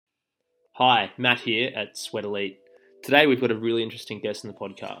Hi, Matt here at Sweat Elite. Today we've got a really interesting guest in the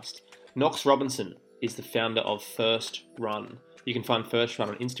podcast. Knox Robinson is the founder of First Run. You can find First Run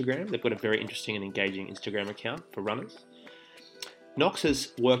on Instagram. They've got a very interesting and engaging Instagram account for runners. Knox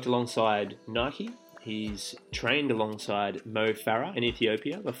has worked alongside Nike. He's trained alongside Mo Farah in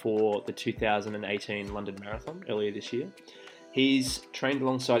Ethiopia before the 2018 London Marathon earlier this year. He's trained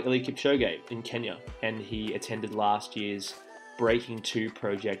alongside Eliud Kipchoge in Kenya, and he attended last year's Breaking 2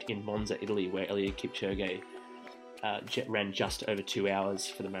 project in Monza, Italy, where Eliud Kipchoge ran just over 2 hours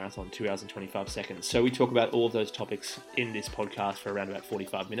for the marathon, 2 hours and 25 seconds. So we talk about all of those topics in this podcast for around about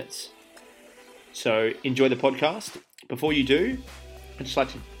 45 minutes. So enjoy the podcast. Before you do, I'd just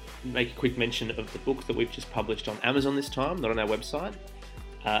like to make a quick mention of the book that we've just published on Amazon this time, not on our website,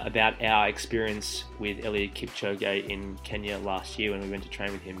 about our experience with Eliud Kipchoge in Kenya last year when we went to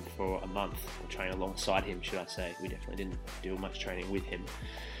train with him for a month, or train alongside him, should I say. We definitely didn't do much training with him.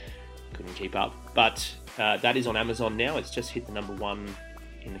 Couldn't keep up. But that is on Amazon now. It's just hit the number 1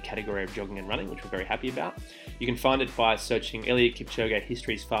 in the category of jogging and running, which we're very happy about. You can find it by searching Eliud Kipchoge,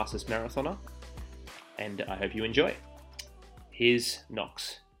 History's Fastest Marathoner. And I hope you enjoy. Here's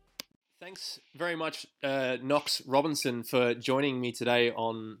Knox. Thanks very much, Knox Robinson, for joining me today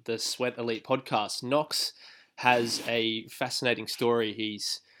on the Sweat Elite podcast. Knox has a fascinating story.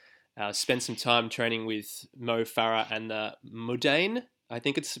 He's spent some time training with Mo Farah and the Mudane, I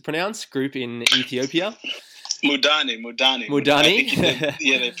think it's pronounced, group in Ethiopia. Mudani.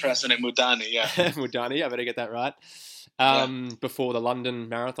 They pronounce it Mudani, yeah. Mudani, I better get that right. Before the London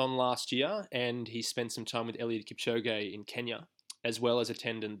Marathon last year, and he spent some time with Eliud Kipchoge in Kenya, as well as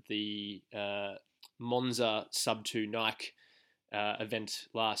attended the Monza Sub-2 Nike event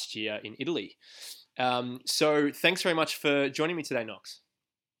last year in Italy. So thanks very much for joining me today, Knox.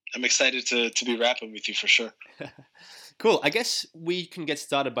 I'm excited to be rapping with you for sure. Cool. I guess we can get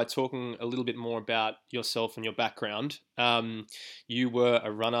started by talking a little bit more about yourself and your background. You were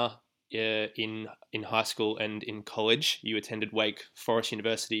a runner in high school and in college. You attended Wake Forest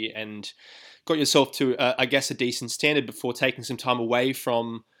University and got yourself to, I guess, a decent standard before taking some time away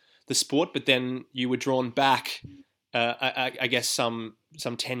from the sport. But then you were drawn back, I guess, some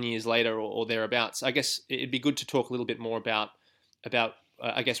 10 years later or thereabouts. I guess it'd be good to talk a little bit more about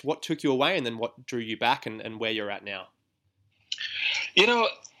I guess, what took you away and then what drew you back and where you're at now. You know,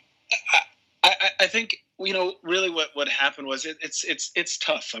 I think, you know, really what happened was it's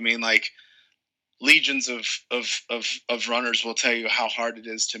tough. I mean, like, legions of runners will tell you how hard it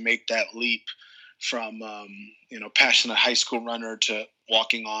is to make that leap from, passionate high school runner to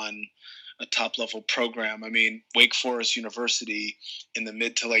walking on a top level program. I mean, Wake Forest University in the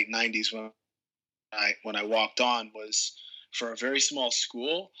mid to late 90s when I walked on was, for a very small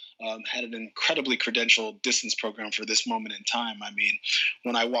school, had an incredibly credentialed distance program for this moment in time. I mean,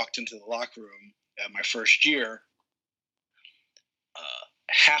 when I walked into the locker room my first year,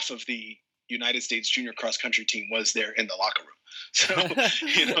 half of the United States junior cross country team was there in the locker room. So,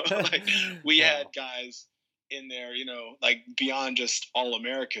 like, we had guys in there, like, beyond just all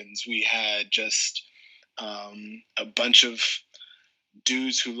Americans. We had just a bunch of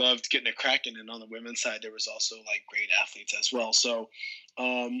dudes who loved getting it cracking, and on the women's side there was also like great athletes as well. So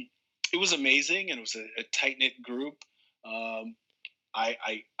it was amazing, and it was a tight-knit group. I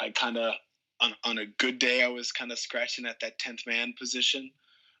kind of on a good day I was kind of scratching at that 10th man position,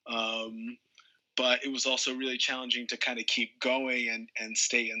 but it was also really challenging to kind of keep going and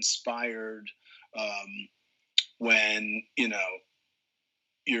stay inspired when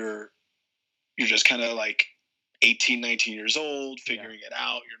you're just kind of like 18, 19 years old, figuring it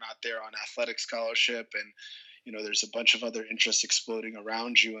out. You're not there on athletic scholarship, and there's a bunch of other interests exploding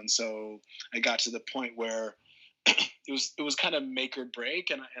around you. And so I got to the point where it was kind of make or break,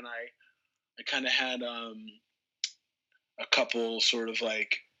 and I kind of had a couple sort of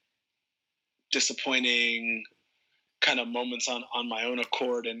like disappointing kind of moments on my own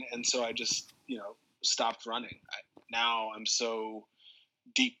accord, and so I just stopped running. Now I'm so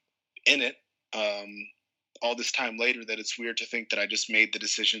deep in it all this time later that it's weird to think that I just made the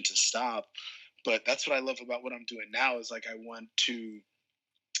decision to stop. But that's what I love about what I'm doing now, is like I want to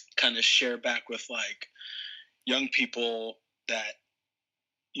kind of share back with like young people that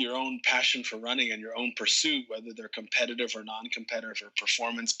your own passion for running and your own pursuit, whether they're competitive or non-competitive or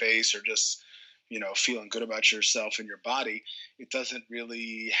performance-based or just feeling good about yourself and your body, it doesn't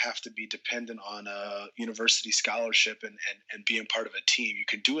really have to be dependent on a university scholarship and being part of a team. You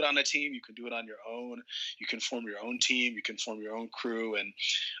can do it on a team. You can do it on your own. You can form your own team. You can form your own crew. And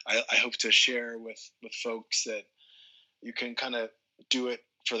I hope to share with folks that you can kind of do it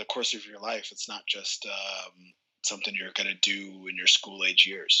for the course of your life. It's not just something you're going to do in your school age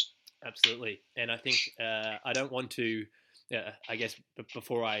years. Absolutely. And I think I don't want to, I guess,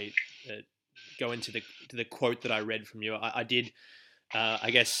 before I go into the quote that I read from you, I did, I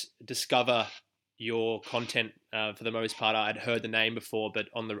guess, discover your content for the most part. I'd heard the name before, but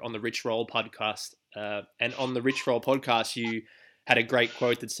on the Rich Roll podcast, and on the Rich Roll podcast, you had a great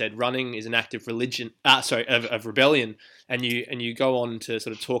quote that said, "Running is an act of religion." Of rebellion, and you go on to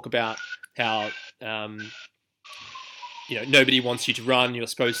sort of talk about how. Nobody wants you to run. You're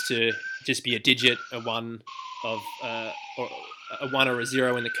supposed to just be a digit, a one or a one or a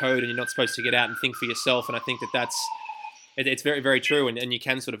zero in the code, and you're not supposed to get out and think for yourself. And I think it's very, very true. And you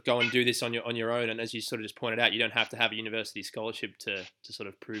can sort of go and do this on your own. And as you sort of just pointed out, you don't have to have a university scholarship to sort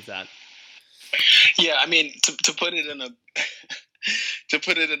of prove that. Yeah, I mean, to put it in a to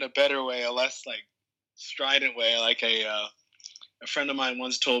put it in a better way, a less like strident way, like a friend of mine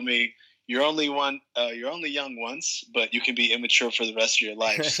once told me, you're only young once, but you can be immature for the rest of your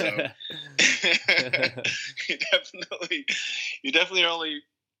life. So you definitely are only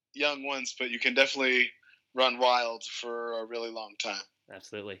young once, but you can definitely run wild for a really long time.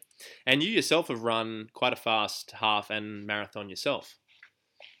 Absolutely. And you yourself have run quite a fast half and marathon yourself.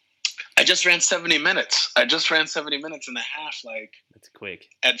 I just ran 70 minutes. I just ran 70 minutes and a half, like that's quick,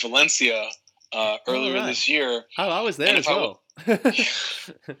 at Valencia earlier this year. Oh, I was there as well.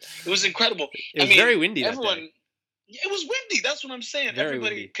 It was incredible. It was very windy. It was windy. That's what I'm saying. Very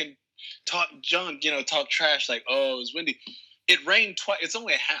Everybody windy. can talk trash like, oh, it was windy. It rained twice. It's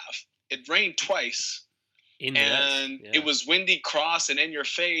only a half. It rained twice. It was windy cross and in your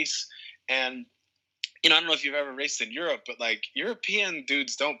face. And, I don't know if you've ever raced in Europe, but like European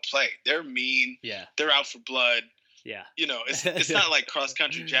dudes don't play. They're mean. Yeah. They're out for blood. Yeah. It's not like cross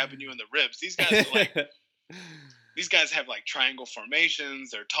country jabbing you in the ribs. These guys are like, these guys have like triangle formations.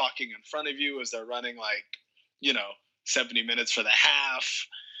 They're talking in front of you as they're running 70 minutes for the half.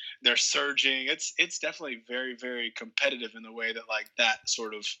 They're surging. It's definitely very, very competitive in the way that like that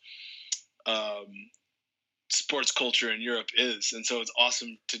sort of sports culture in Europe is. And so it's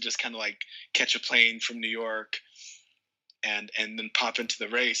awesome to just kind of like catch a plane from New York and then pop into the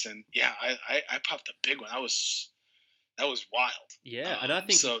race. And yeah, I popped a big one. That was wild. Yeah, and I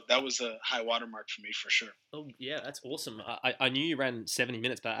think so. That was a high watermark for me for sure. Oh yeah, that's awesome. I knew you ran 70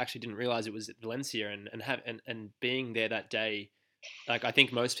 minutes, but I actually didn't realize it was at Valencia. And being there that day, like I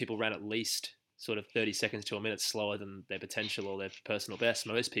think most people ran at least sort of 30 seconds to a minute slower than their potential or their personal best.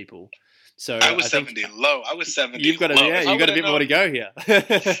 Most people. So I was 70 low. I was 70. You've got low. You've got a bit more to go here. I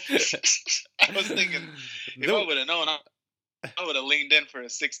was thinking if I would have known, I would have leaned in for a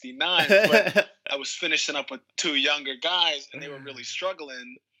 69, but I was finishing up with two younger guys and they were really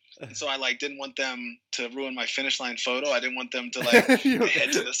struggling. And so I didn't want them to ruin my finish line photo. I didn't want them to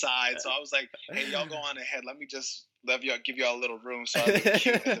head to the side. So I was like, hey, y'all go on ahead. Let me just give y'all a little room so I look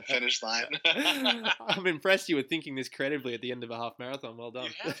cute at the finish line. I'm impressed you were thinking this creatively at the end of a half marathon. Well done.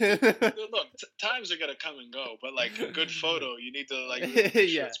 Look, times are going to come and go, but a good photo, you need to make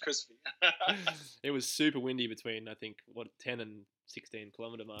sure it's crispy. It was super windy between, I think, 10 and 16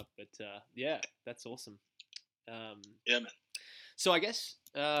 kilometer mark. But yeah, that's awesome. Yeah, man. So I guess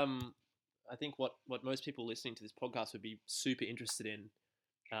I think what most people listening to this podcast would be super interested in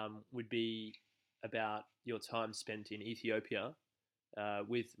would be about your time spent in Ethiopia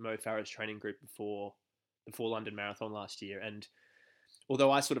with Mo Farah's training group before London Marathon last year. And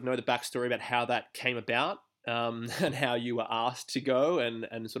although I sort of know the backstory about how that came about and how you were asked to go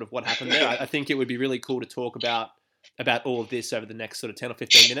and sort of what happened there, I think it would be really cool to talk about all of this over the next sort of 10 or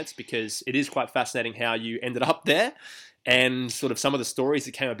 15 minutes, because it is quite fascinating how you ended up there and sort of some of the stories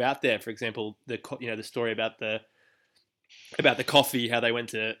that came about there. For example, the story about the coffee, how they went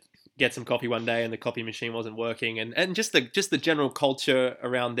to get some coffee one day and the coffee machine wasn't working, and just the general culture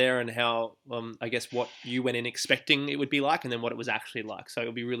around there, and how I guess what you went in expecting it would be like and then what it was actually like. So it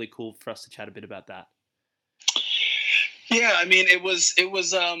would be really cool for us to chat a bit about that. Yeah, I mean, it was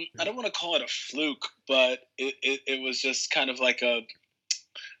I don't want to call it a fluke, but it was just kind of like a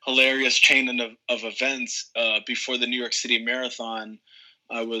hilarious chain of events. Before the New York City Marathon,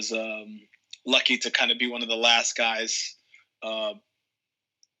 I was lucky to kind of be one of the last guys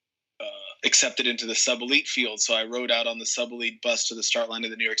accepted into the sub-elite field. So I rode out on the sub-elite bus to the start line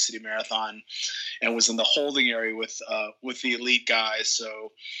of the New York City Marathon and was in the holding area with the elite guys.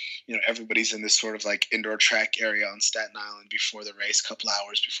 So, everybody's in this sort of indoor track area on Staten Island before the race, a couple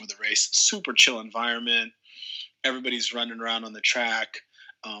hours before the race. Super chill environment. Everybody's running around on the track,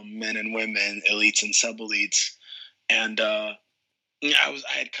 men and women, elites and sub-elites. And I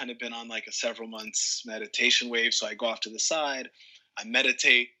had kind of been on a several months meditation wave. So I go off to the side, I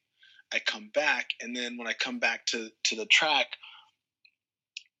meditate, I come back, and then when I come back to the track,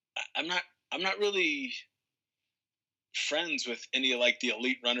 I'm not really friends with any of like the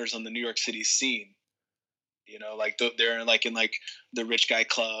elite runners on the New York City scene. Like they're like in like the rich guy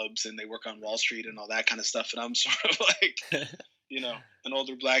clubs and they work on Wall Street and all that kind of stuff. And I'm sort of like, an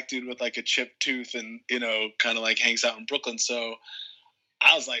older black dude with like a chipped tooth and, kind of like hangs out in Brooklyn. So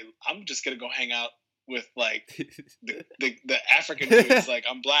I was like, I'm just going to go hang out with like the African dudes. Like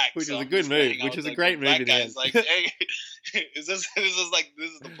I'm black. Which so was I'm a good move, which was a great move. Black guys like, hey, this is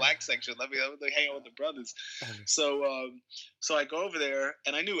the black section. Let me hang out with the brothers. So I go over there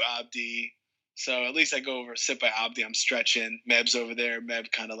and I knew Abdi. So at least I go over, sit by Abdi. I'm stretching. Meb's over there.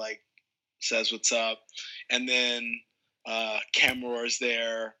 Meb kind of like says what's up. And then Camroar's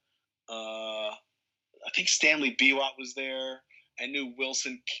there. I think Stanley Biwat was there. I knew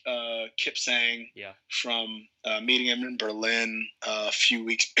Wilson Kipsang from meeting him in Berlin a few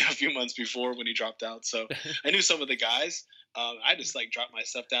months before when he dropped out. So I knew some of the guys. I just like dropped my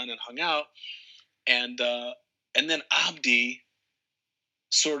stuff down and hung out. And then Abdi,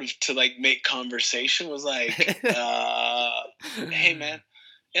 sort of to like make conversation, was like, hey man.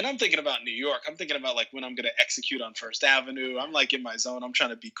 And I'm thinking about New York. I'm thinking about like when I'm going to execute on First Avenue. I'm like in my zone. I'm trying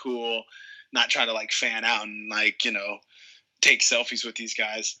to be cool, not trying to like fan out and like, take selfies with these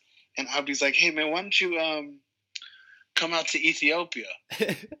guys. And Abdi's like, hey man, why don't you come out to Ethiopia?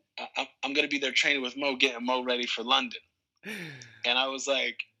 I'm going to be there training with Mo, getting Mo ready for London. And I was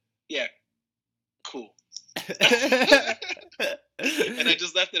like, yeah, cool. And I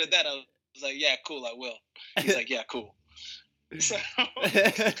just left it at that. I was like, yeah, cool, I will. He's like, yeah, cool. So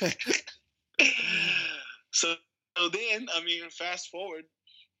then, I mean, fast forward,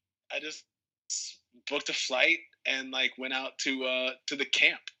 I just booked a flight and like went out to the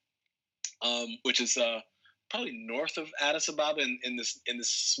camp, which is probably north of Addis Ababa in this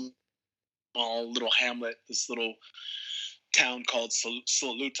small little hamlet, this little town called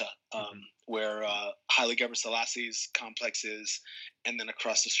Saluta, where Haile Gebreselasie's complex is, and then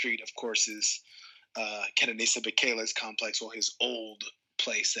across the street, of course, is Kenenisa Bekele's complex, or his old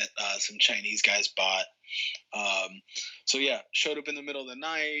place that some Chinese guys bought. So yeah, showed up in the middle of the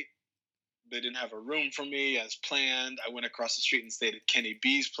night. They didn't have a room for me as planned. I went across the street and stayed at Kenny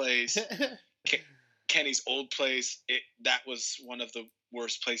B's place. Kenny's old place. That was one of the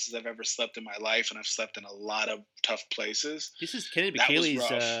worst places I've ever slept in my life, and I've slept in a lot of tough places. This is Kenny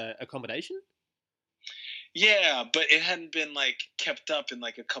Bekele's accommodation? Yeah, but it hadn't been like kept up in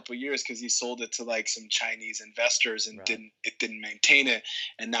like a couple of years because he sold it to like some Chinese investors and didn't maintain it.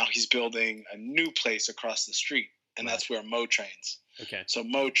 And now he's building a new place across the street, and that's where Mo trains. Okay. So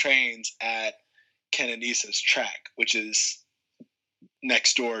Mo trains at Kenenisa's track, which is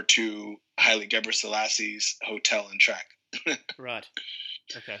next door to Haile Gebrselasie's hotel and track. Right.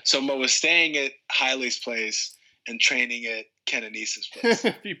 Okay. So Mo was staying at Haile's place and training at Kenenisa's place.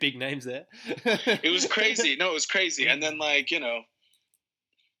 A few big names there. It was crazy. No, it was crazy. And then like, guys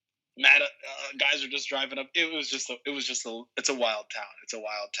are just driving up. It's a wild town. It's a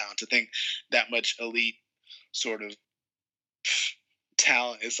wild town to think that much elite sort of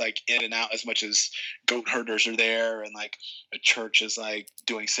talent is like in and out, as much as goat herders are there and like a church is like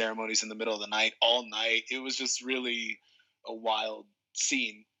doing ceremonies in the middle of the night all night. It was just really a wild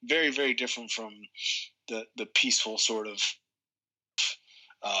scene. Very, very different from the peaceful sort of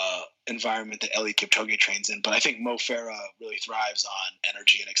environment that Eli Kipchoge trains in. But I think Mo Farah really thrives on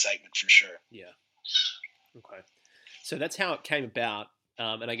energy and excitement for sure. Yeah. Okay. So that's how it came about.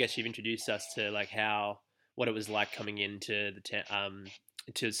 And I guess you've introduced us to like what it was like coming into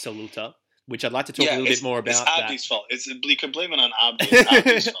to Saluta, which I'd like to talk a little bit more about. It's Abdi's fault. You can blame it on Abdi. It's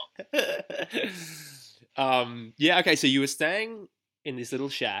Abdi's fault. Yeah. Okay. So you were staying in this little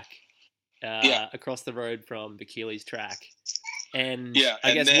shack across the road from Bekele's track, and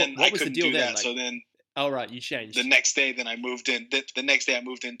I guess what was the deal then? So then, you changed. The next day, then I moved in. The next day, I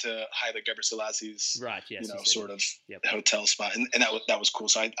moved into Haile Gebrselasie's sort of hotel spot, and that was cool.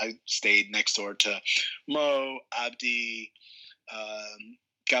 So I stayed next door to Mo, Abdi,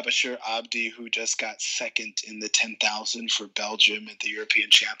 Gabashir Abdi, who just got second in the 10,000 for Belgium at the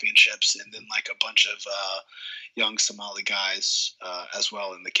European Championships, and then like a bunch of young Somali guys as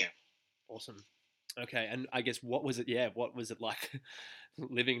well in the camp. Awesome. Okay, and I guess what was it? Yeah, what was it like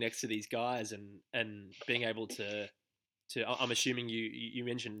living next to these guys and being able to? I'm assuming you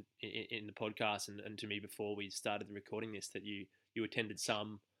mentioned in the podcast and to me before we started recording this that you attended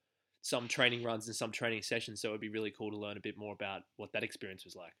some training runs and some training sessions, so it'd be really cool to learn a bit more about what that experience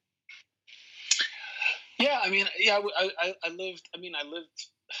was like. Yeah, I mean, I lived.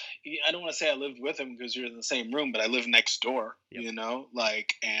 I don't want to say I lived with him because you're in the same room, but I lived next door. Yep.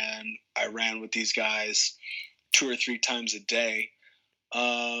 And I ran with these guys 2 or 3 times a day.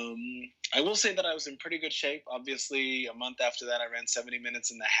 I will say that I was in pretty good shape. Obviously, a month after that, I ran 70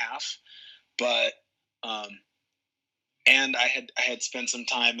 minutes and a half, but and I had spent some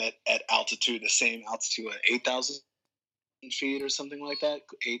time at altitude, the same altitude at 8,000 feet or something like that,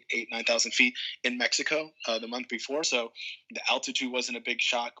 9,000 feet in Mexico the month before. So the altitude wasn't a big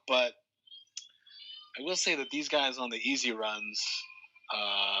shock, but I will say that these guys on the easy runs,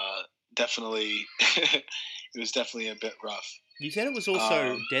 definitely, it was definitely a bit rough. You said it was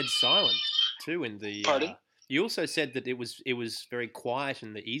also dead silent too in the. Pardon? You also said that it was very quiet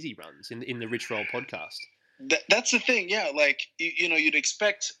in the easy runs in the Rich Roll podcast. That's the thing, yeah. Like you know, you'd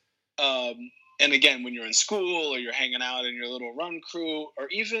expect, and again, when you're in school or you're hanging out in your little run crew, or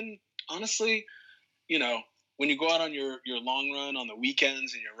even honestly, you know, when you go out on your long run on the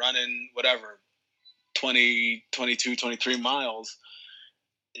weekends and you're running whatever 20, 22, 23 miles,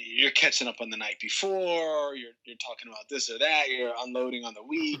 you're catching up on the night before, you're talking about this or that, you're unloading on the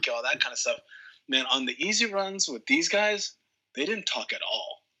week, all that kind of stuff. Man, on the easy runs with these guys, they didn't talk at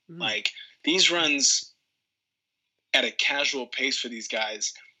all. Like these runs at a casual pace for these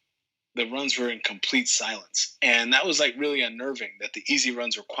guys, the runs were in complete silence. And that was like really unnerving that the easy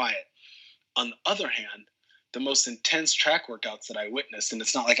runs were quiet. On the other hand, the most intense track workouts that I witnessed, and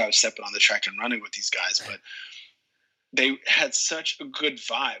it's not like I was stepping on the track and running with these guys, but they had such a good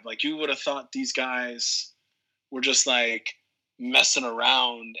vibe. Like you would have thought these guys were just like messing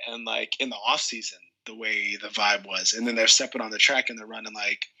around and like in the off season, the way the vibe was. And then they're stepping on the track and they're running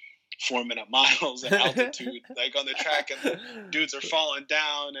like 4-minute miles at altitude, like on the track, and the dudes are falling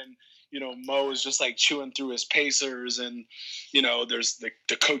down, and you know Mo is just like chewing through his pacers, and you know there's the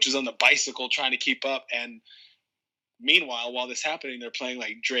coaches on the bicycle trying to keep up, and meanwhile while this happening they're playing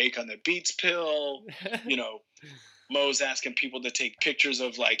like Drake on the Beats pill. You know, Mo's asking people to take pictures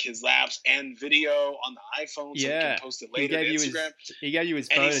of like his laps and video on the iPhone so he can post it later to Instagram. He gave you his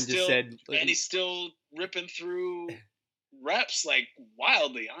phone and just said, and he's still ripping through reps like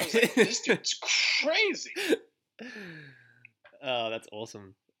wildly. I was like, this dude's crazy. Oh, that's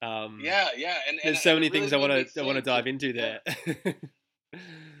awesome. Yeah, and there's so many things I want to dive into there. Yeah.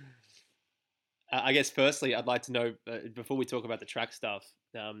 I guess firstly, I'd like to know before we talk about the track stuff.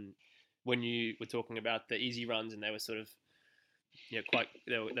 When you were talking about the easy runs and they were sort of, you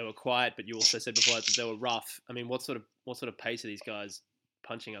know, they were quiet, but you also said before that they were rough. I mean, what sort of pace are these guys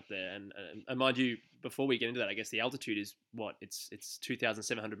punching up there? And mind you, before we get into that, I guess the altitude is what? It's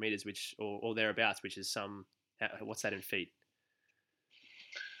 2,700 meters, which or thereabouts, which is what's that in feet?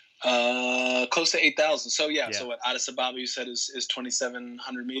 Close to 8,000. So yeah. So what Addis Ababa you said is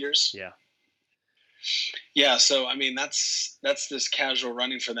 2,700 meters. Yeah. Yeah. So I mean that's this casual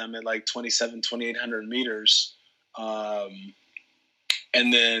running for them at like 2,800 meters, and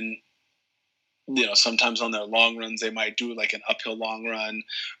then you know sometimes on their long runs they might do like an uphill long run,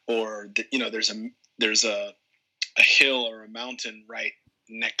 or you know there's a hill or a mountain right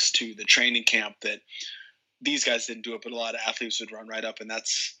next to the training camp that these guys didn't do it, but a lot of athletes would run right up, and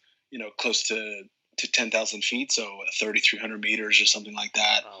that's you know close to 10,000 feet, so 3,300 meters or something like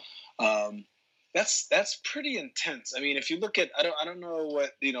that. Wow. That's pretty intense. I mean, if you look at, I don't know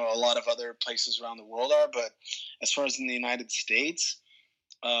what you know a lot of other places around the world are, but as far as in the United States,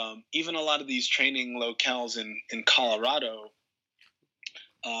 even a lot of these training locales in Colorado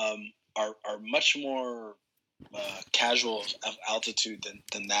are much more casual of altitude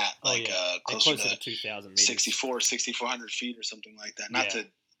than that, closer to 2,000 meters. 6,400 feet or something like that. Not to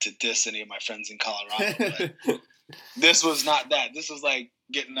diss any of my friends in Colorado, but this was not that. This was like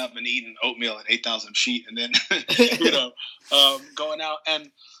getting up and eating oatmeal at 8,000 feet and then, you know, going out. And,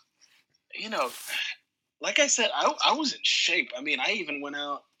 you know, like I said, I was in shape. I mean, I even went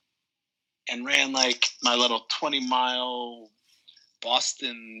out and ran like my little 20-mile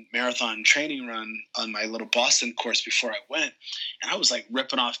Boston marathon training run on my little Boston course before I went. And I was like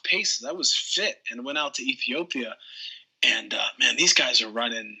ripping off paces. I was fit and went out to Ethiopia. And, man, these guys are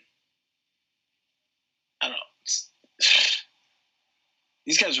running, I don't know,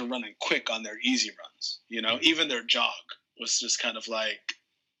 these guys are running quick on their easy runs, you know? Even their jog was just kind of like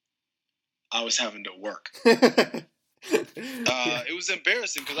I was having to work. It was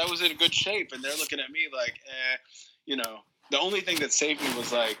embarrassing because I was in good shape, and they're looking at me like, you know. The only thing that saved me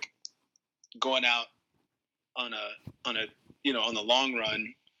was like going out on a you know on the long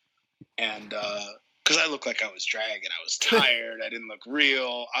run, and because I looked like I was dragging, I was tired, I didn't look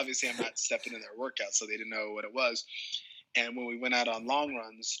real. Obviously, I'm not stepping in their workout, so they didn't know what it was. And when we went out on long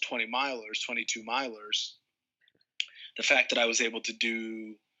runs, 20-milers, 22-milers, the fact that I was able to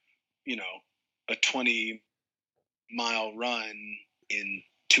do, you know, a 20-mile run in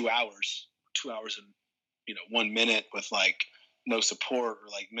 2 hours and, you know, 1 minute with like no support or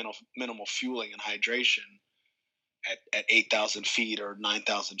like minimal fueling and hydration at 8,000 feet or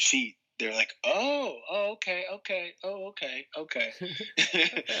 9,000 feet, they're like, okay,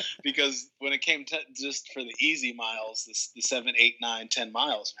 because when it came to just for the easy miles, the 7, 8, 9, 10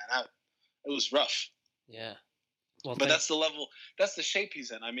 miles, man, it was rough. Yeah. Well, but that's the level, that's the shape he's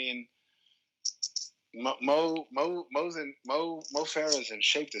in. I mean, Mo Farah's in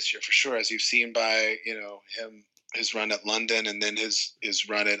shape this year for sure, as you've seen by his run at London, and then his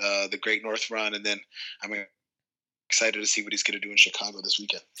run at the Great North Run, and then I'm excited to see what he's going to do in Chicago this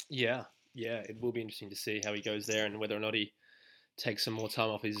weekend. Yeah, it will be interesting to see how he goes there and whether or not he takes some more time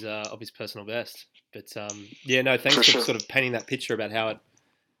off his personal best. But thanks for sort of painting that picture about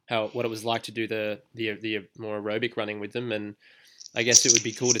what it was like to do the more aerobic running with them. And I guess it would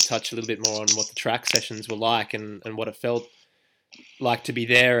be cool to touch a little bit more on what the track sessions were like and what it felt like to be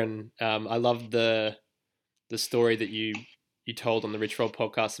there. And I loved the story that you told on the Rich Roll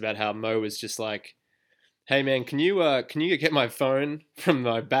podcast about how Mo was just like, hey man, can you get my phone from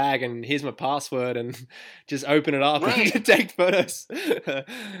my bag and here's my password and just open it up and take photos.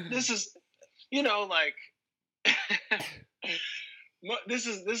 This is, like, this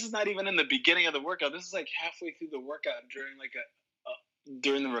is not even in the beginning of the workout. This is like halfway through the workout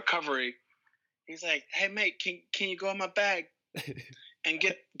during the recovery. He's like, hey mate, can you go in my bag and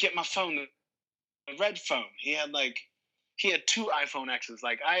get my phone, the red phone. He had 2 iPhone X's.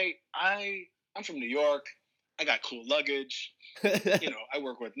 Like I'm from New York. I got cool luggage. I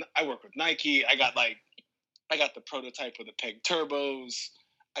work with Nike. I got the prototype with the peg turbos.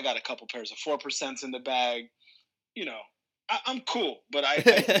 I got a couple pairs of 4% in the bag. I'm cool, but I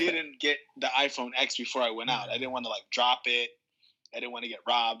didn't get the iPhone X before I went out. I didn't want to drop it. I didn't want to get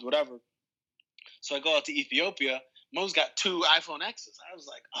robbed, whatever. So I go out to Ethiopia. Mo's got 2 iPhone X's. I was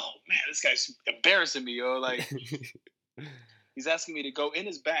like, oh man, this guy's embarrassing me, yo. Like, he's asking me to go in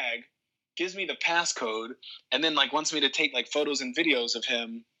his bag, gives me the passcode, and then wants me to take photos and videos of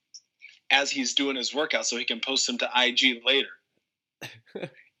him as he's doing his workout so he can post them to IG later.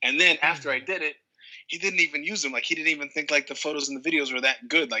 And then after I did it, he didn't even use them. He didn't even think the photos and the videos were that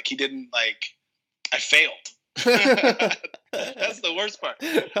good. He didn't I failed. That's the worst part.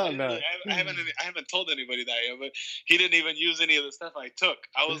 Oh no! I haven't told anybody that yet, but he didn't even use any of the stuff I took.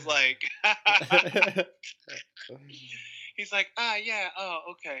 I was like, he's like, yeah, oh,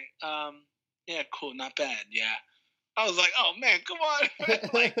 okay, yeah, cool, not bad, yeah. I was like, oh man, come on,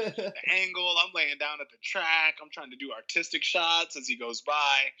 the angle. I'm laying down at the track. I'm trying to do artistic shots as he goes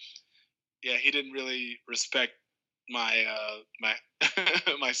by. Yeah, he didn't really respect my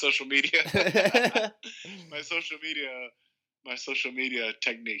my social media my social media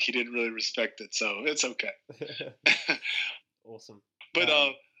technique. He didn't really respect it, so it's okay. Awesome. But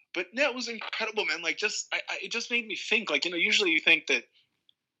yeah, it was incredible, man. It just made me think. Usually you think that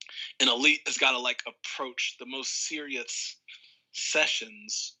an elite has got to approach the most serious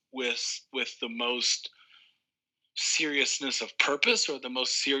sessions with the most seriousness of purpose or the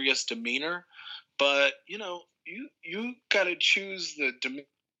most serious demeanor, but you got to choose the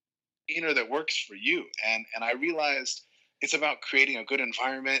demeanor that works for you. And I realized it's about creating a good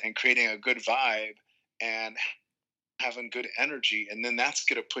environment and creating a good vibe and having good energy, and then that's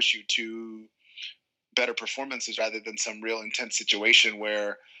going to push you to better performances rather than some real intense situation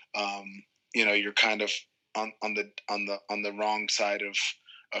where you're kind of on the wrong side of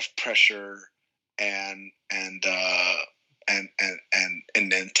pressure and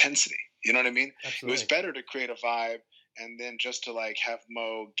intensity. You know what I mean? Absolutely. It was better to create a vibe and then just to have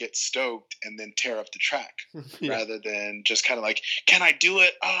Mo get stoked and then tear up the track rather than just kind of can I do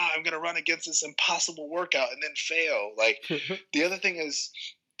it? I'm going to run against this impossible workout and then fail. The other thing is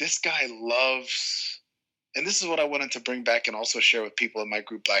this guy loves, and this is what I wanted to bring back and also share with people in my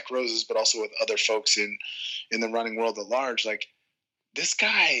group Black Roses, but also with other folks in the running world at large. This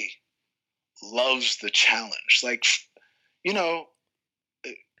guy loves the challenge.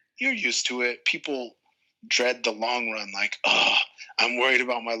 You're used to it. People dread the long run. I'm worried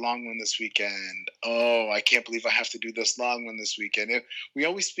about my long run this weekend. Oh, I can't believe I have to do this long run this weekend. We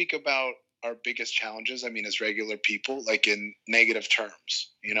always speak about our biggest challenges, as regular people, in negative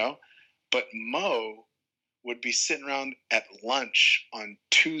terms, But Mo would be sitting around at lunch on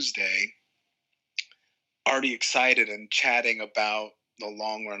Tuesday, already excited and chatting about the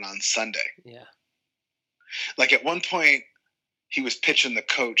long run on Sunday. Yeah. At one point, he was pitching the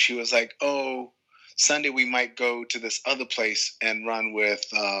coach. He was like, oh, Sunday we might go to this other place and run with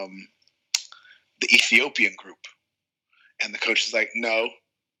the Ethiopian group. And the coach is like, no.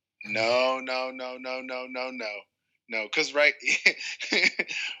 Because, right,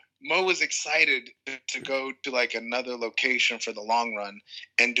 Mo was excited to go to like another location for the long run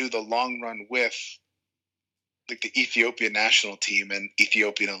and do the long run with like the Ethiopia national team and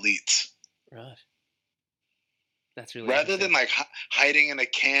Ethiopian elites. Right. That's really rather than like hiding in a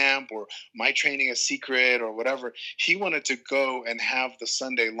camp or my training a secret or whatever. He wanted to go and have the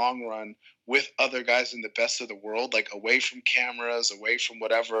Sunday long run with other guys in the best of the world, like away from cameras, away from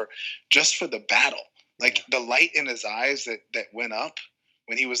whatever, just for the battle. Like the light in his eyes that went up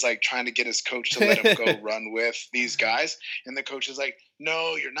when he was like trying to get his coach to let him go run with these guys. And the coach is like,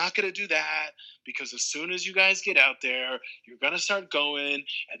 no, you're not going to do that, because as soon as you guys get out there, you're going to start going,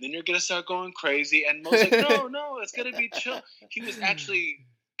 and then you're going to start going crazy. And Mo's like, no, it's going to be chill. He was actually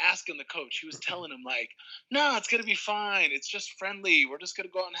asking the coach. He was telling him like, no, it's going to be fine. It's just friendly. We're just going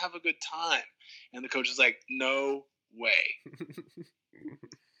to go out and have a good time. And the coach is like, no way.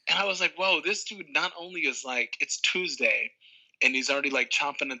 And I was like, whoa, this dude not only is like, it's Tuesday, and he's already like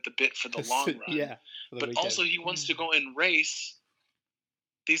chomping at the bit for the long run, but weekend. Also he wants to go and race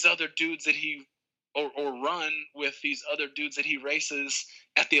these other dudes that he, or run with these other dudes that he races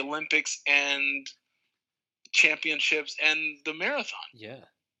at the Olympics and championships and the marathon. Yeah.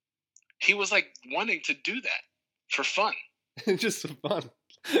 He was like wanting to do that for fun. Just for fun.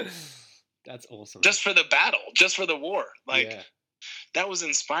 That's awesome. Just for the battle, just for the war. Like, that was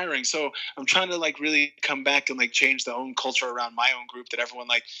inspiring. So I'm trying to like really come back and like change the own culture around my own group, that everyone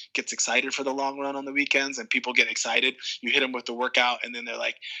like gets excited for the long run on the weekends, and people get excited. You hit them with the workout and then they're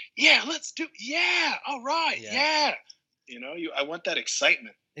like, yeah, let's do, yeah. All right. Yeah. You know, I want that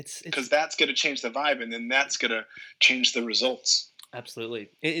excitement. It's because that's going to change the vibe, and then that's going to change the results.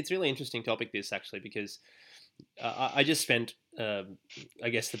 Absolutely. It's a really interesting topic, this, actually, because I just spent, I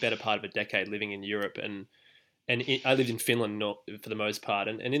guess, the better part of a decade living in Europe, and I lived in Finland for the most part,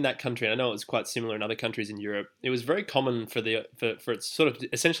 and in that country, I know it was quite similar in other countries in Europe, it was very common for it sort of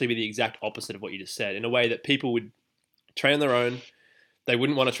essentially be the exact opposite of what you just said, in a way that people would train on their own. They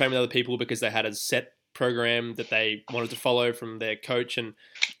wouldn't want to train with other people because they had a set program that they wanted to follow from their coach, and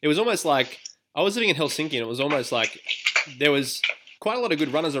it was almost like, I was living in Helsinki, and it was almost like there was quite a lot of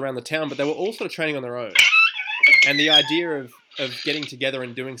good runners around the town, but they were all sort of training on their own. And the idea of getting together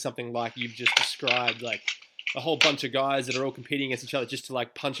and doing something like you've just described, like a whole bunch of guys that are all competing against each other just to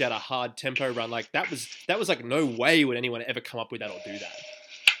like punch out a hard tempo run, like that was like, no way would anyone ever come up with that or do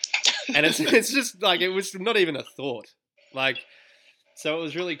that. And it's just like, it was not even a thought. Like, so it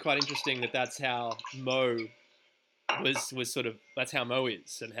was really quite interesting that how Mo was sort of, that's how Mo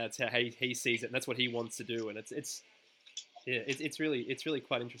is, and that's how he sees it, and that's what he wants to do. And it's really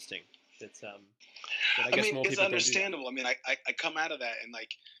quite interesting. It's but I guess mean, more people it's understandable. I mean, I come out of that and like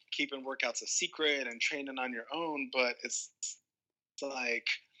keeping workouts a secret and training on your own, but it's like,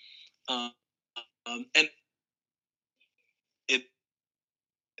 and it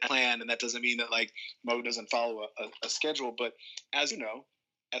plan, and that doesn't mean that like Mo doesn't follow a schedule. But as you know,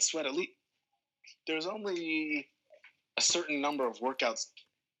 at Sweat Elite, there's only a certain number of workouts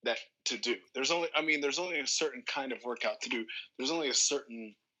that to do. There's only a certain kind of workout to do. There's only a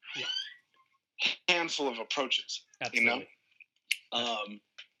certain handful of approaches. Absolutely. You know.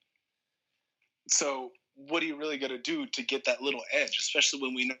 So what are you really going to do to get that little edge, especially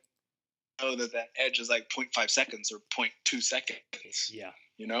when we know that edge is like 0.5 seconds or 0.2 seconds? Yeah.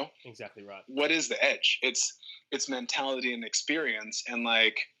 You know? Exactly right. What is the edge? It's mentality and experience. And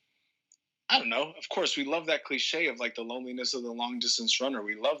like, I don't know, of course we love that cliche of like the loneliness of the long distance runner.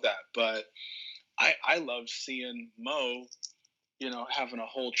 We love that. But I loved seeing Mo, you know, having a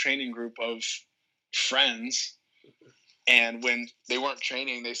whole training group of friends. And when they weren't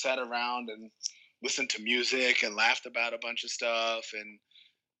training, they sat around and listened to music and laughed about a bunch of stuff and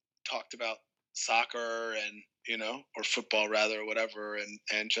talked about soccer and, you know, or football rather, or whatever,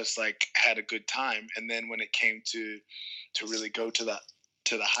 and just like had a good time. And then when it came to really go to the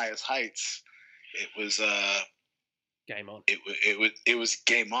highest heights, it was game on. It was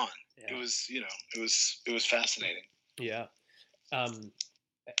game on. Yeah. It was, you know, it was fascinating. Yeah.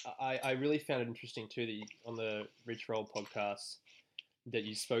 I really found it interesting too that on the Rich Roll podcast that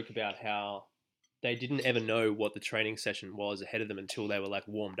you spoke about how they didn't ever know what the training session was ahead of them until they were like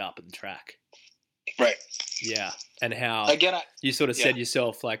warmed up at the track. Right. Yeah. And how you sort of said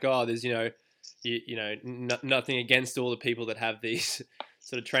yourself like, oh, there's, nothing against all the people that have these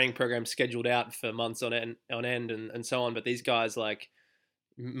sort of training programs scheduled out for months on end and so on. But these guys like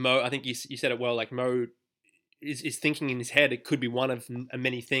Mo, I think you said it well, like Mo is thinking in his head it could be one of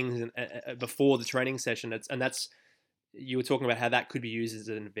many things before the training session. That's you were talking about how that could be used as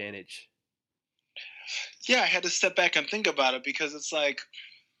an advantage. Yeah, I had to step back and think about it, because it's like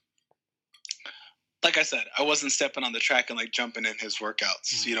like I said, I wasn't stepping on the track and like jumping in his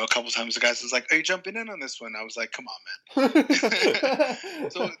workouts. You know, a couple times the guys was like, "Are you jumping in on this one?" I was like, "Come on, man."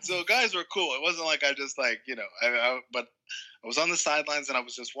 So guys were cool. It wasn't like I just like, you know, but I was on the sidelines and I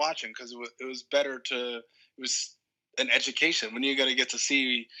was just watching because it was better to. It was an education when you're going to get to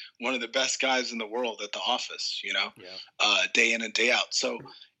see one of the best guys in the world at the office. You know, day in and day out. So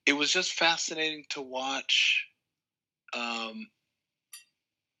it was just fascinating to watch.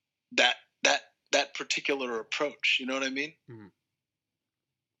 That particular approach, you know what I mean? Mm-hmm.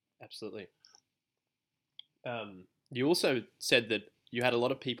 Absolutely. You also said that you had a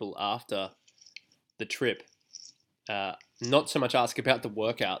lot of people after the trip, not so much ask about the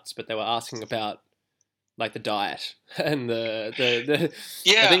workouts, but they were asking about like the diet and the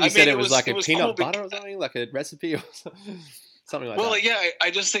yeah. I think you said it was like a peanut cool butter or something, like a recipe or something like that. Well, yeah, I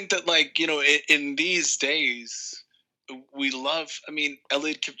just think that like, you know, in these days, we love. I mean,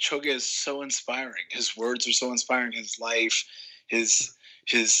 Eliud Kipchoge is so inspiring. His words are so inspiring. His life, his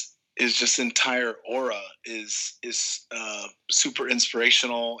just entire aura is super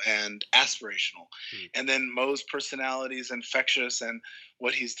inspirational and aspirational. And then Mo's personality is infectious, and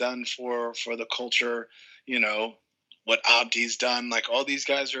what he's done for the culture. You know what Abdi's done. Like all these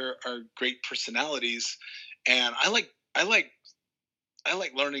guys are great personalities, and I like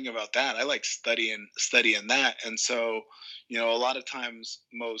learning about that. I like studying that. And so, you know, a lot of times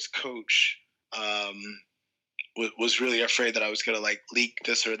Mo's coach was really afraid that I was going to like leak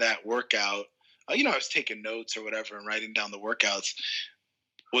this or that workout. You know, I was taking notes or whatever and writing down the workouts.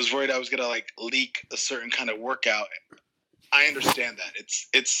 Was worried I was going to like leak a certain kind of workout. I understand that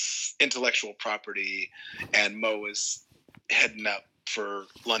it's intellectual property, and Mo is heading up for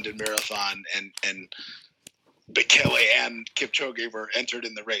London Marathon, and Bekele and Kipchoge were entered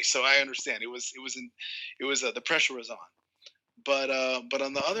in the race, so I understand the pressure was on, but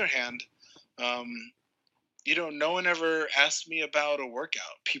on the other hand, you know, no one ever asked me about a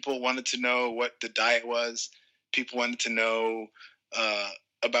workout. People wanted to know what the diet was. People wanted to know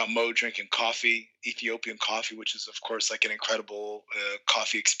about Mo drinking coffee, Ethiopian coffee, which is of course like an incredible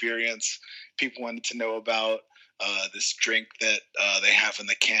coffee experience. People wanted to know about this drink that they have in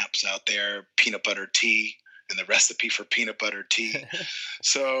the camps out there, peanut butter tea. And the recipe for peanut butter tea.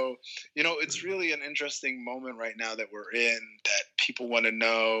 So, you know, it's really an interesting moment right now that we're in, that people want to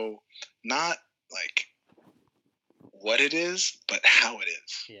know not like what it is, but how it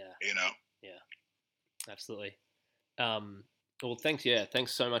is. Yeah. You know? Yeah. Absolutely. Well, thanks. Yeah.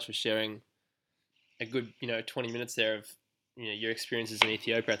 Thanks so much for sharing a good, 20 minutes there of, your experiences in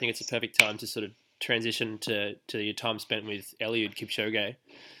Ethiopia. I think it's a perfect time to sort of transition to your time spent with Eliud Kipchoge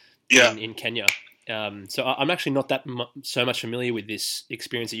in Kenya. So I'm actually not that so much familiar with this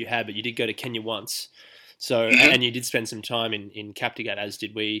experience that you had, but you did go to Kenya once. So, and you did spend some time in Kaptagat, as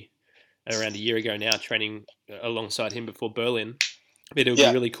did we around a year ago now, training alongside him before Berlin. But it would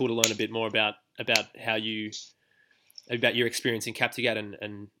be really cool to learn a bit more about about your experience in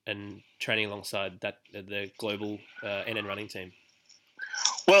Kaptagat and training alongside the global NN running team.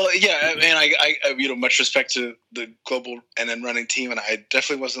 Well, yeah, and I much respect to the global NN running team, and I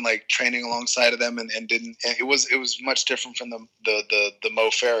definitely wasn't like training alongside of them, and didn't. And it was much different from the Mo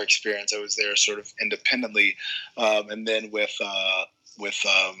Farah experience. I was there sort of independently, and then with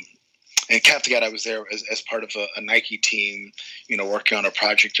in Kaptagat, I was there as part of a Nike team, working on a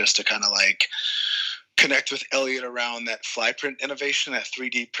project just to kind of like connect with Eliud around that Flyprint innovation, that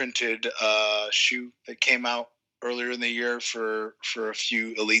 3D printed shoe that came out earlier in the year for a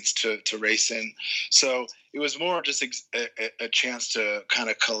few elites to race in. So it was more just a chance to kind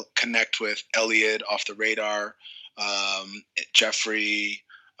of connect with Eliud off the radar, Jeffrey,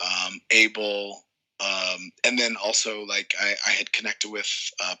 Abel, and then also like I had connected with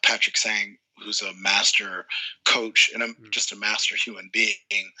Patrick Sang, who's a master coach and just a master human being.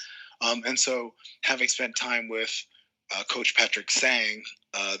 And so having spent time with Coach Patrick Sang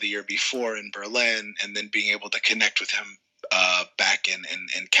the year before in Berlin, and then being able to connect with him back in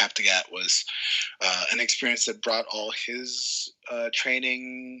Kaptagat was an experience that brought all his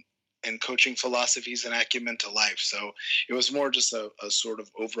training and coaching philosophies and acumen to life. So it was more just a sort of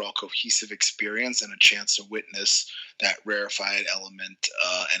overall cohesive experience and a chance to witness that rarefied element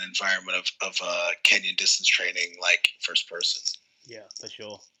and environment of Kenyan distance training, like first person. Yeah, for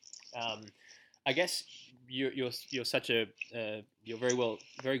sure. I guess you're such a you're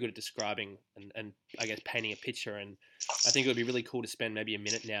very good at describing and I guess painting a picture, and I think it would be really cool to spend maybe a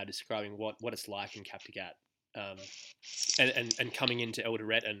minute now describing what it's like in Kaptagat, and coming into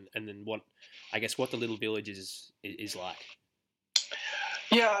Eldoret and then what the little village is like.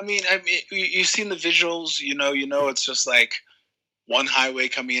 Yeah, I mean, you've seen the visuals, it's just like one highway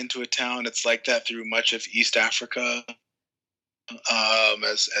coming into a town. It's like that through much of East Africa.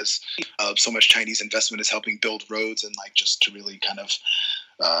 As so much Chinese investment is helping build roads and like just to really kind of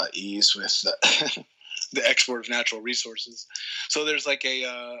ease with the export of natural resources. So there's like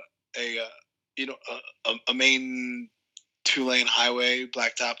a main 2-lane highway,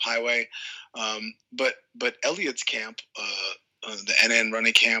 blacktop highway. But Elliot's camp, the NN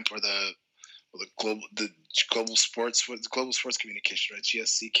running camp, or the global sports communication, right?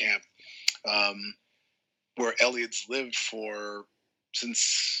 GSC camp, where Elliot's lived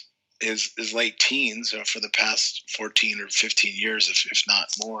since his late teens, for the past 14 or 15 years, if not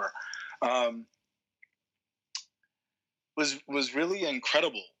more, was really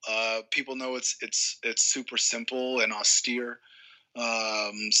incredible. People know it's super simple and austere,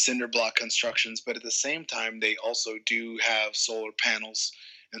 cinder block constructions, but at the same time, they also do have solar panels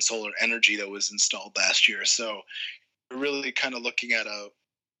and solar energy that was installed last year. So we're really kind of looking at a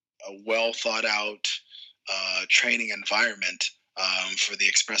well thought out training environment for the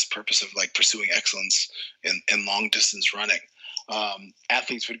express purpose of like pursuing excellence in long distance running.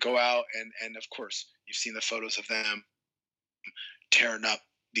 Athletes would go out and of course you've seen the photos of them tearing up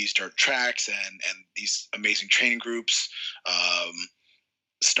these dirt tracks and these amazing training groups,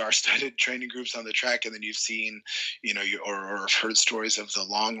 star-studded training groups on the track. And then you've seen, or heard stories of the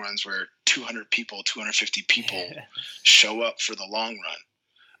long runs where 250 people show up for the long run.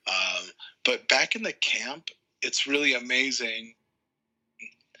 But back in the camp, it's really amazing.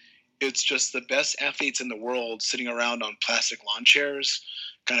 It's just the best athletes in the world sitting around on plastic lawn chairs,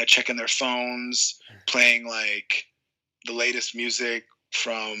 kind of checking their phones, playing like the latest music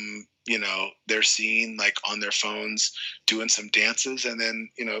from, their scene, like on their phones, doing some dances, and then,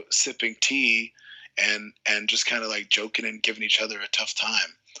 sipping tea and just kind of like joking and giving each other a tough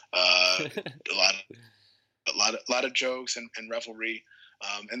time. A lot of jokes and revelry.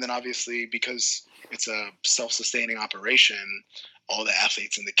 And then obviously, because it's a self-sustaining operation, all the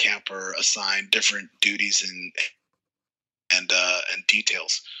athletes in the camp are assigned different duties and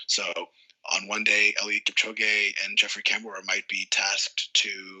details. So on one day, Eliud Kipchoge and Jeffrey Cameron might be tasked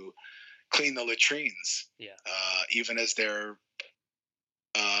to clean the latrines, even as they're,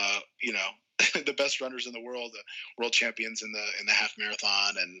 the best runners in the world, the world champions in the half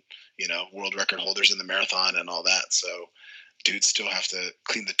marathon, and world record holders in the marathon and all that. So dudes still have to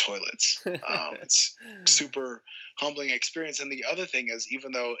clean the toilets. It's super humbling experience. And the other thing is,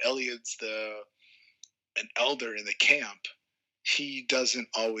 even though Eliud's an elder in the camp, he doesn't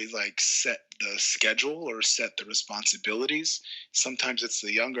always like set the schedule or set the responsibilities. Sometimes it's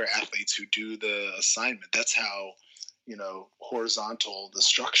the younger athletes who do the assignment. That's how, horizontal the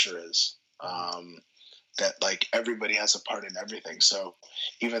structure is. That like everybody has a part in everything. So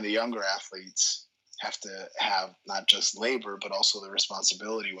even the younger athletes have to have not just labor, but also the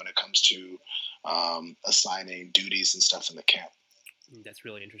responsibility when it comes to assigning duties and stuff in the camp. That's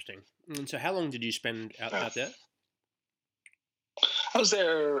really interesting. And so how long did you spend out there? I was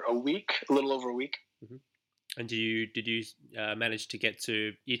there a little over a week. Mm-hmm. And did you manage to get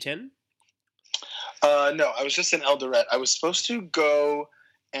to year 10? No, I was just in Eldoret. I was supposed to go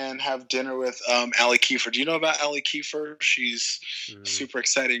and have dinner with Allie Kiefer. Do you know about Allie Kiefer? She's a super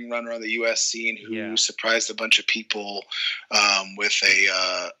exciting runner on the U.S. scene who surprised a bunch of people with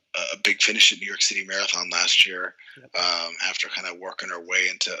a big finish at New York City Marathon last year, after kind of working her way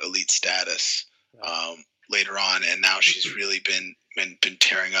into elite status later on. And now she's really been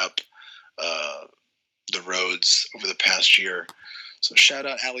tearing up the roads over the past year. So shout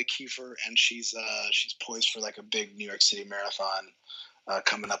out Allie Kiefer, and she's poised for like a big New York City Marathon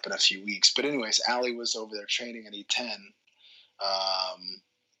coming up in a few weeks. But anyways, Allie was over there training at E10,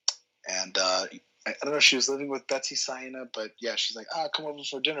 and I don't know if she was living with Betsy Saina, but yeah, she's like, come over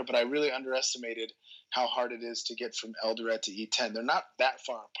for dinner. But I really underestimated how hard it is to get from Eldoret to E10. They're not that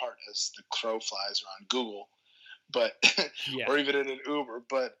far apart as the crow flies around Google, but or even in an Uber.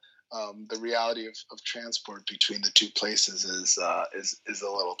 But the reality of transport between the two places is a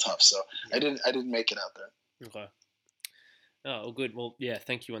little tough. So I didn't make it out there. Okay. Oh, well, good. Well, yeah.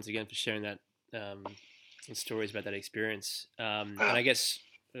 Thank you once again for sharing that stories about that experience. And I guess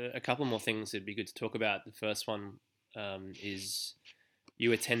a couple more things that'd be good to talk about. The first one is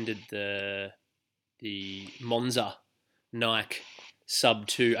you attended the Monza Nike Sub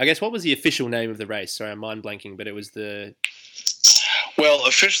 2. I guess what was the official name of the race? Sorry, I'm mind blanking, but it was the. Well,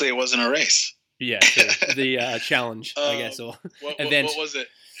 officially, it wasn't a race. Yeah, the challenge, I guess, or event. What was it?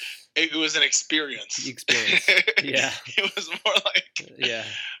 It was an experience. Experience, yeah. It was more like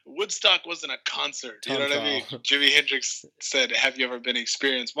Woodstock wasn't a concert. You know what I mean? Jimi Hendrix said, "Have you ever been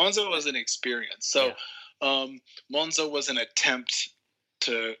experienced?" Monza was an experience. So Monza was an attempt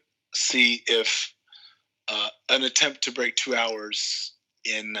to see if an attempt to break 2 hours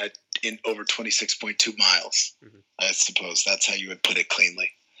in over 26.2 miles. Mm-hmm. I suppose that's how you would put it cleanly.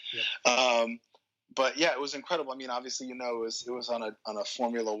 Yep. But yeah, it was incredible. I mean, obviously, it was on a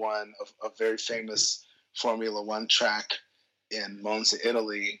Formula One, a very famous Formula One track in Monza,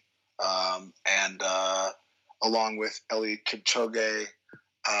 Italy, and along with Eliud Kipchoge.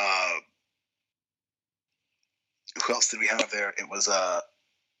 Who else did we have there? It was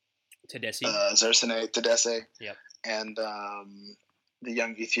Tedeschi. Zersene Tedeschi. Yep. And the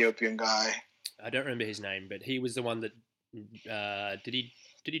young Ethiopian guy. I don't remember his name, but he was the one that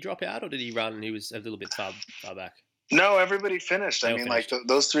did he drop out or did he run? He was a little bit far back. No, everybody finished. I mean, finished. Like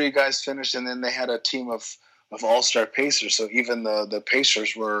those three guys finished, and then they had a team of all-star pacers. So even the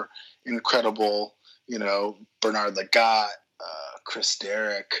pacers were incredible. Bernard Lagat, Chris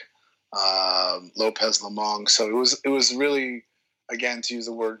Derrick, Lopez Lamong. So it was really, again, to use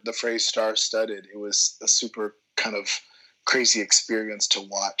the phrase star-studded. It was a super kind of crazy experience to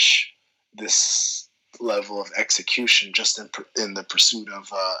watch this level of execution just in the pursuit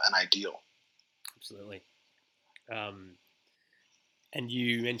of an ideal. Absolutely. And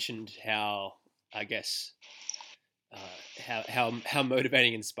you mentioned how, I guess, how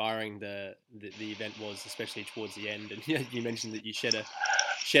motivating, inspiring the event was, especially towards the end. And you mentioned that you shed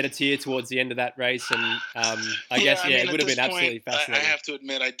a tear towards the end of that race, and I guess it would have been absolutely fascinating. I have to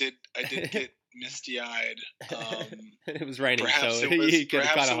admit, I did get misty-eyed. It was raining, perhaps so you could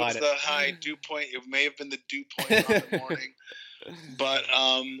kind of hide it. The high dew point. It may have been the dew point on the morning, but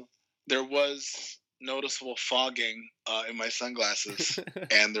there was noticeable fogging in my sunglasses,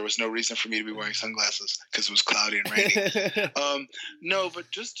 and there was no reason for me to be wearing sunglasses because it was cloudy and rainy. No, but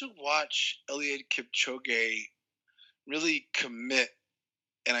just to watch Eliud Kipchoge really commit,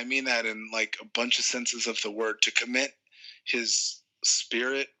 and I mean that in like a bunch of senses of the word, to commit his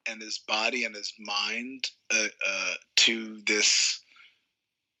spirit and his body and his mind to this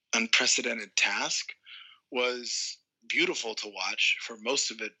unprecedented task was beautiful to watch for most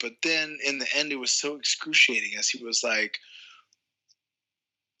of it. But then in the end, it was so excruciating as he was like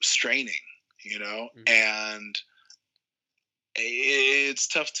straining, mm-hmm. And it's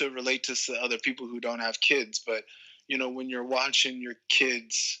tough to relate to other people who don't have kids, but when you're watching your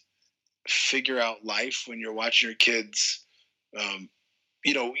kids figure out life, when you're watching your kids,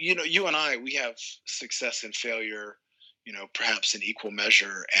 you and I, we have success and failure, perhaps in equal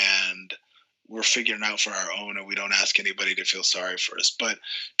measure, and we're figuring out for our own, and we don't ask anybody to feel sorry for us. But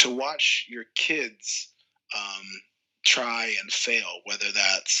to watch your kids try and fail, whether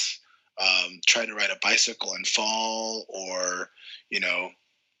that's try to ride a bicycle and fall, or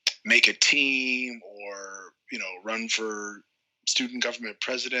make a team, or run for student government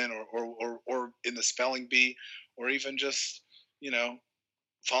president, or in the spelling bee, or even just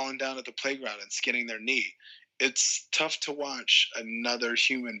falling down at the playground and skinning their knee. It's tough to watch another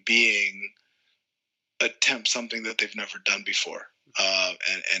human being attempt something that they've never done before,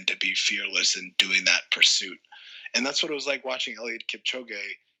 and to be fearless in doing that pursuit. And that's what it was like watching Eliud Kipchoge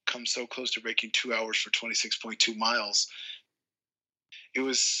come so close to breaking 2 hours for 26.2 miles.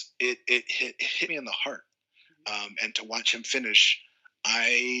 It hit me in the heart. And to watch him finish,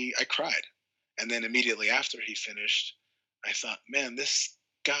 I cried. And then immediately after he finished, I thought, man, this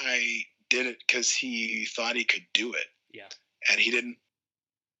guy did it because he thought he could do it. Yeah. And he didn't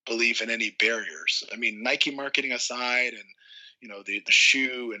believe in any barriers. I mean, Nike marketing aside, and the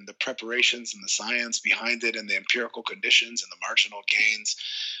shoe and the preparations and the science behind it and the empirical conditions and the marginal gains,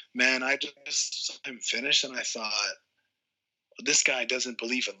 man, I just saw him finish and I thought, this guy doesn't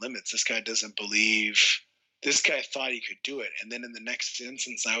believe in limits. This guy thought he could do it. And then in the next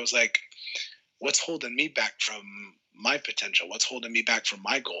instance, I was like, what's holding me back from my potential? What's holding me back from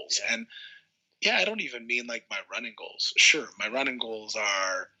my goals? Yeah. And yeah, I don't even mean like my running goals. Sure, my running goals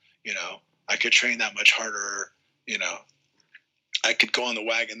are, I could train that much harder, I could go on the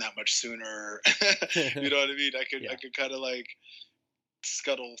wagon that much sooner. You know what I mean? I could kind of like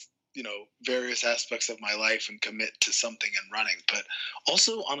scuttle, various aspects of my life and commit to something in running. But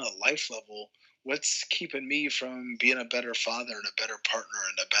also on a life level, what's keeping me from being a better father and a better partner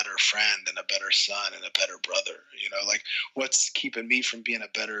and a better friend and a better son and a better brother? Like what's keeping me from being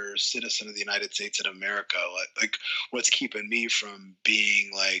a better citizen of the United States of America? Like what's keeping me from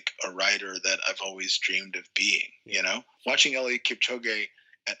being like a rider that I've always dreamed of being? Watching Eliud Kipchoge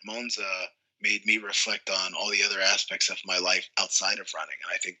at Monza made me reflect on all the other aspects of my life outside of running.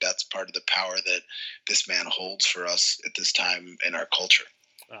 And I think that's part of the power that this man holds for us at this time in our culture.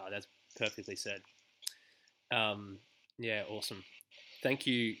 Oh, that's perfectly said. Yeah, awesome. Thank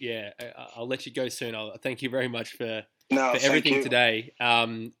you. Yeah, I'll let you go soon. Thank you very much for everything today.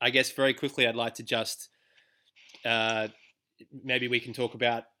 I guess very quickly, I'd like to just maybe we can talk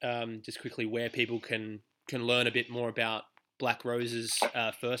about just quickly where people can learn a bit more about Black Rose's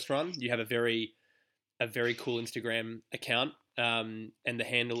first run. You have a very cool Instagram account, and the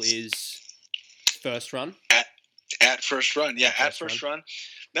handle is First Run. At First Run, yeah, at First Run.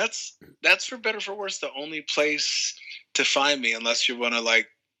 That's for better or for worse the only place to find me, unless you want to like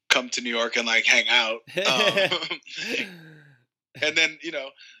come to New York and like hang out. And then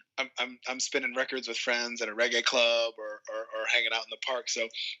I'm spinning records with friends at a reggae club or hanging out in the park. So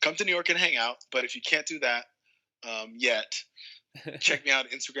come to New York and hang out. But if you can't do that yet, check me out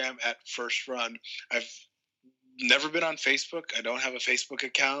on Instagram at First Run. I've never been on Facebook. I don't have a Facebook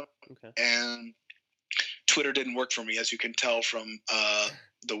account. Okay. And Twitter didn't work for me, as you can tell from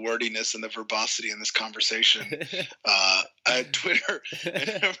the wordiness and the verbosity in this conversation. Twitter,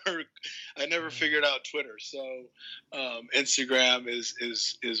 I never figured out Twitter. So Instagram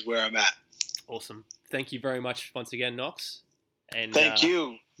is where I'm at. Awesome. Thank you very much once again, Knox. And thank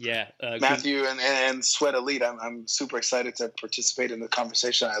you. Yeah, Matthew and Sweat Elite. I'm super excited to participate in the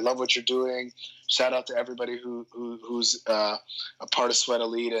conversation. I love what you're doing. Shout out to everybody who's a part of Sweat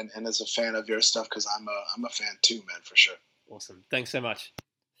Elite and is a fan of your stuff, because I'm a fan too, man, for sure. Awesome. Thanks so much.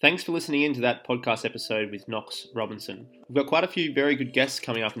 Thanks for listening in to that podcast episode with Knox Robinson. We've got quite a few very good guests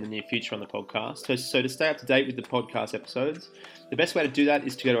coming up in the near future on the podcast. So to stay up to date with the podcast episodes, the best way to do that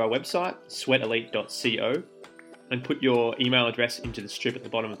is to go to our website, sweatelite.co, and put your email address into the strip at the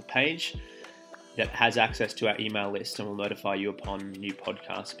bottom of the page that has access to our email list, and will notify you upon new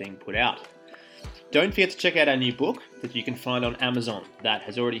podcasts being put out. Don't forget to check out our new book that you can find on Amazon. That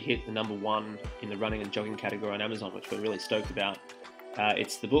has already hit the #1 in the running and jogging category on Amazon, which we're really stoked about.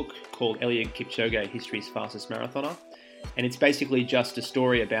 It's the book called Eliud Kipchoge, History's Fastest Marathoner. And it's basically just a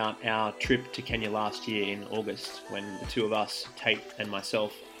story about our trip to Kenya last year in August, when the two of us, Tate and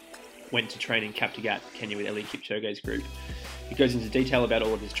myself, went to train in Kaptagat, Kenya, with Eliud Kipchoge's group. It goes into detail about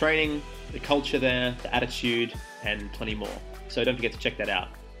all of his training, the culture there, the attitude, and plenty more. So don't forget to check that out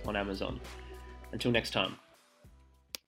on Amazon. Until next time.